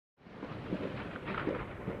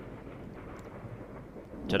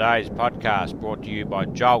Today's podcast brought to you by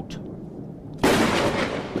Jolt.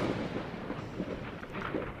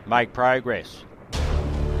 Make progress,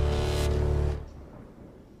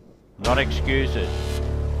 not excuses.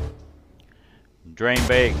 Dream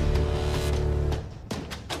big.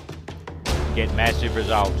 Get massive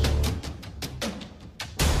results.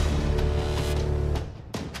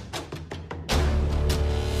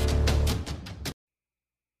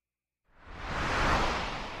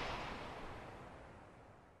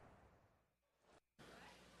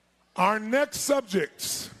 Our next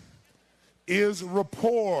subject is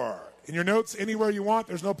rapport. In your notes, anywhere you want,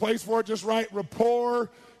 there's no place for it, just write rapport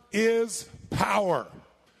is power.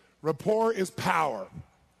 Rapport is power.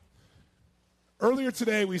 Earlier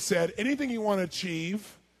today we said anything you want to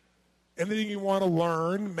achieve, anything you want to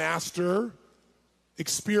learn, master,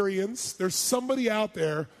 experience, there's somebody out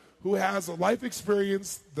there who has a life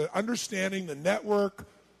experience, the understanding, the network,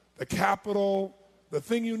 the capital, the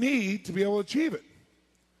thing you need to be able to achieve it.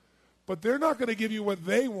 But they're not going to give you what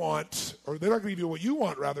they want, or they're not going to give you what you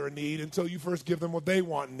want, rather, and need, until you first give them what they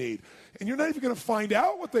want and need. And you're not even going to find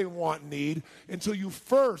out what they want and need until you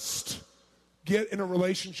first get in a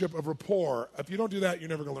relationship of rapport. If you don't do that, you're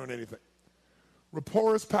never going to learn anything.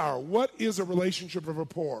 Rapport is power. What is a relationship of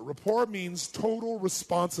rapport? Rapport means total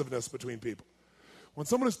responsiveness between people. When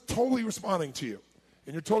someone is totally responding to you,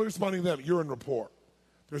 and you're totally responding to them, you're in rapport.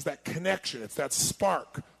 There's that connection. It's that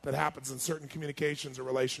spark that happens in certain communications or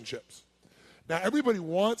relationships. Now, everybody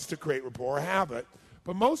wants to create rapport, have it,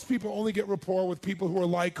 but most people only get rapport with people who are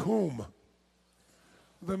like whom?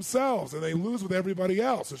 Themselves, and they lose with everybody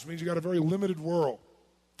else, which means you got a very limited world.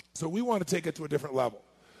 So we want to take it to a different level.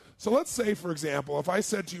 So let's say, for example, if I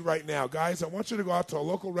said to you right now, guys, I want you to go out to a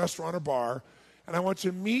local restaurant or bar, and I want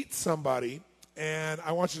you to meet somebody, and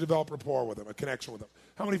I want you to develop rapport with them, a connection with them.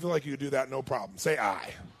 How many feel like you could do that? No problem. Say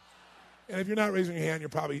aye. And if you're not raising your hand, you're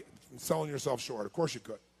probably selling yourself short. Of course you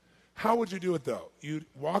could. How would you do it, though? You'd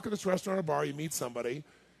walk in this restaurant or bar, you meet somebody,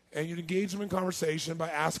 and you'd engage them in conversation by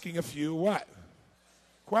asking a few what?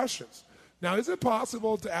 Questions. Now, is it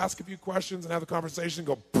possible to ask a few questions and have the conversation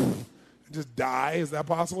go poof and just die? Is that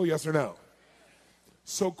possible? Yes or no?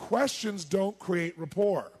 So questions don't create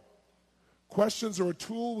rapport. Questions are a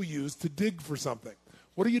tool we use to dig for something.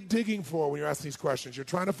 What are you digging for when you're asking these questions? You're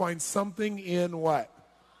trying to find something in what?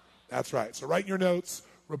 That's right. So write in your notes,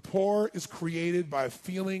 rapport is created by a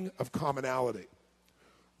feeling of commonality.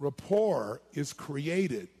 Rapport is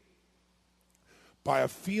created by a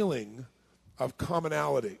feeling of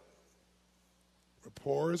commonality.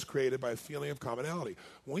 Rapport is created by a feeling of commonality.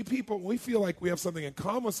 When we feel like we have something in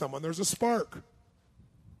common with someone, there's a spark.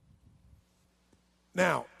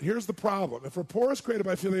 Now, here's the problem. If rapport is created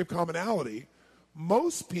by a feeling of commonality,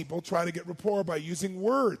 most people try to get rapport by using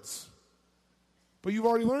words. But you've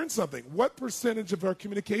already learned something. What percentage of our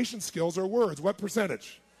communication skills are words? What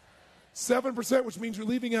percentage? 7%, which means you're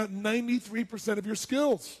leaving out 93% of your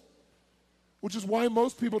skills, which is why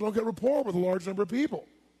most people don't get rapport with a large number of people.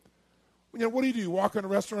 You know, what do? You walk in a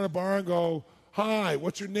restaurant or a bar and go, hi,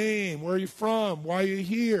 what's your name? Where are you from? Why are you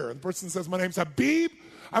here? And the person says, my name's Habib.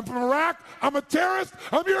 I'm from Iraq. I'm a terrorist.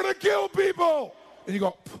 I'm here to kill people. And you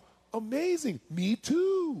go, amazing. Me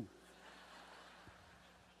too.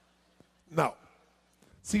 No.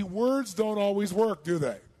 See, words don't always work, do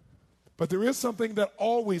they? But there is something that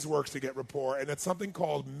always works to get rapport, and it's something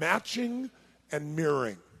called matching and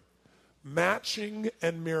mirroring. Matching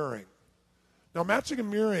and mirroring. Now, matching and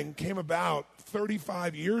mirroring came about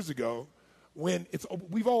 35 years ago when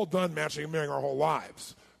we've all done matching and mirroring our whole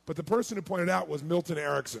lives. But the person who pointed out was Milton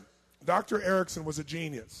Erickson. Dr. Erickson was a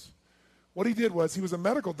genius. What he did was he was a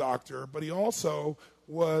medical doctor, but he also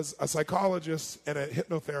was a psychologist and a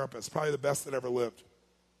hypnotherapist, probably the best that ever lived.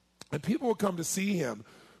 And people would come to see him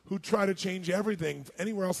who try to change everything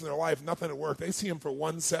anywhere else in their life, nothing would work. They see him for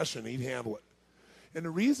one session, he'd handle it. And the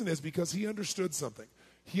reason is because he understood something.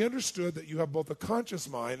 He understood that you have both a conscious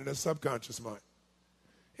mind and a subconscious mind.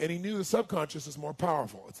 And he knew the subconscious is more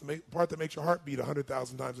powerful. It's the part that makes your heart beat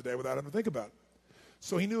 100,000 times a day without having to think about it.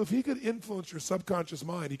 So he knew if he could influence your subconscious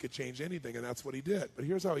mind, he could change anything, and that's what he did. But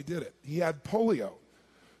here's how he did it. He had polio,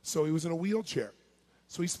 so he was in a wheelchair.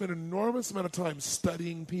 So he spent an enormous amount of time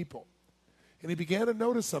studying people. And he began to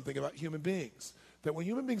notice something about human beings, that when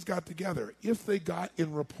human beings got together, if they got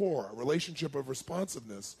in rapport, a relationship of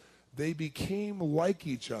responsiveness, they became like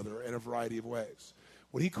each other in a variety of ways.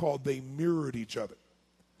 What he called they mirrored each other.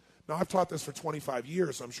 Now, I've taught this for 25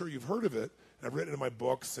 years, so I'm sure you've heard of it, and I've written it in my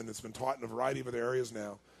books, and it's been taught in a variety of other areas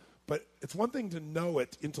now. But it's one thing to know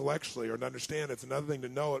it intellectually or to understand it. It's another thing to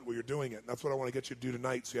know it where you're doing it. And that's what I want to get you to do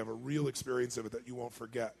tonight so you have a real experience of it that you won't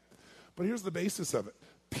forget. But here's the basis of it.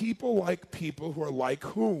 people like people who are like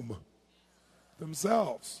whom?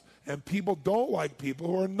 Themselves. And people don't like people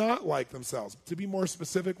who are not like themselves. To be more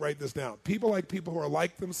specific, write this down. People like people who are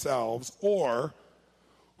like themselves or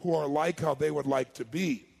who are like how they would like to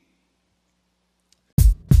be.